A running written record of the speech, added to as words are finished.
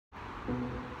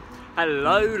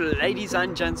Hello ladies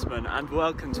and gentlemen, and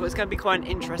welcome to what's going to be quite an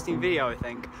interesting video, I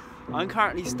think. I'm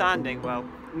currently standing, well,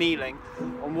 kneeling,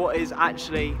 on what is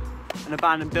actually an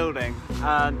abandoned building.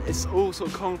 It's all sort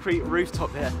of concrete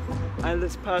rooftop here, and it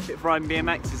looks perfect for riding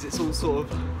BMXs. It's all sort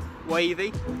of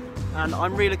wavy, and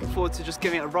I'm really looking forward to just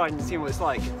giving it a ride and seeing what it's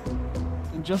like.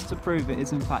 And just to prove it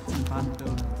is in fact an abandoned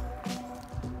building.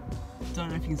 Don't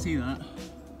know if you can see that.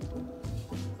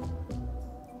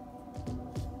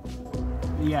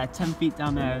 Yeah, 10 feet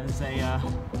down there is a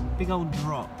big old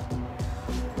drop,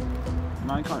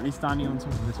 and I'm currently standing on top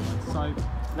of this one. So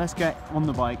let's get on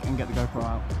the bike and get the GoPro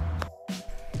out.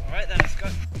 Alright then, let's go.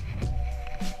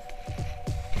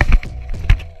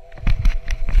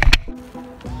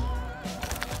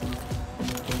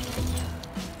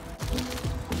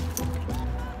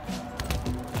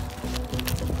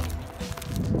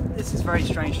 This is very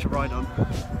strange to ride on.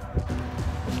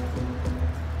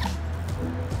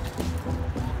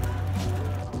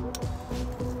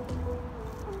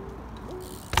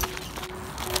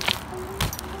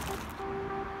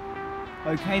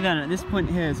 Okay then, at this point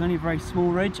here, it's only a very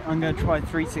small ridge. I'm going to try a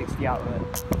 360 out of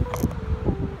it.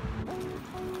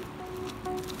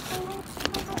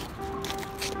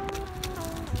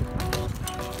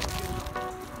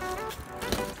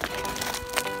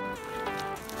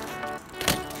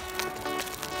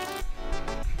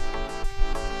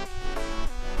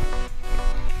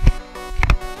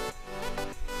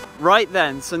 Right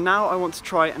then, so now I want to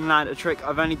try and land a trick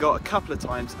I've only got a couple of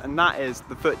times, and that is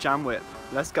the Footjam whip.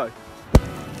 Let's go.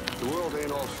 The world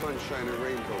ain't all sunshine and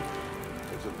rainbows.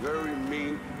 It's a very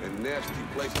mean and nasty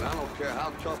place, and I don't care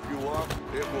how tough you are,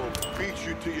 it will beat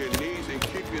you to your knees and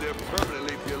keep you there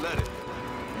permanently if you let it.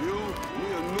 You,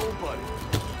 me, or nobody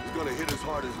is gonna hit as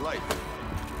hard as life.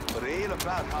 But it ain't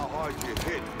about how hard you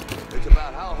hit. It's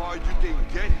about how hard you can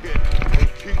get hit and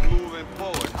keep moving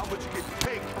forward. How much you can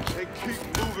take and keep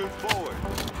moving forward.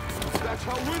 That's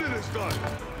how winning is done.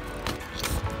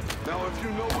 Now, if you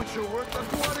know what you're worth, then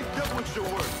go out and get what you're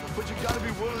worth. But you gotta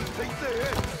be willing to take the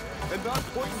hits and not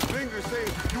pointing fingers saying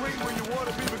you ain't where you want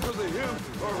to be because of him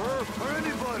or her or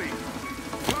anybody.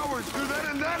 Cowards do that,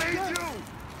 and that ain't you.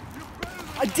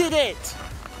 I did it!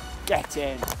 Get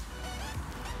in.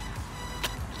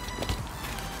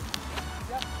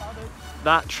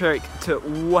 That trick took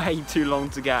way too long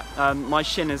to get. My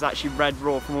shin is actually red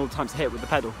raw from all the times I hit with the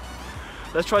pedal.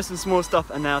 Let's try some small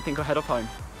stuff, and now I think I'll head off home.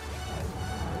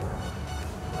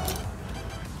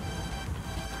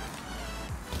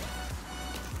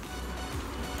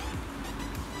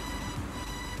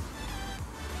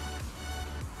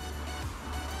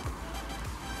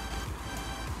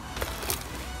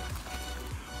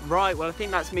 Right, well I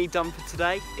think that's me done for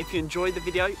today. If you enjoyed the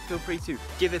video, feel free to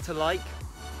give it a like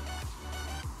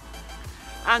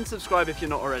and subscribe if you're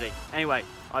not already. Anyway,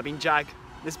 I've been Jag.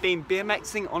 This has been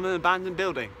BMXing on an abandoned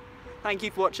building. Thank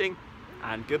you for watching,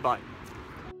 and goodbye.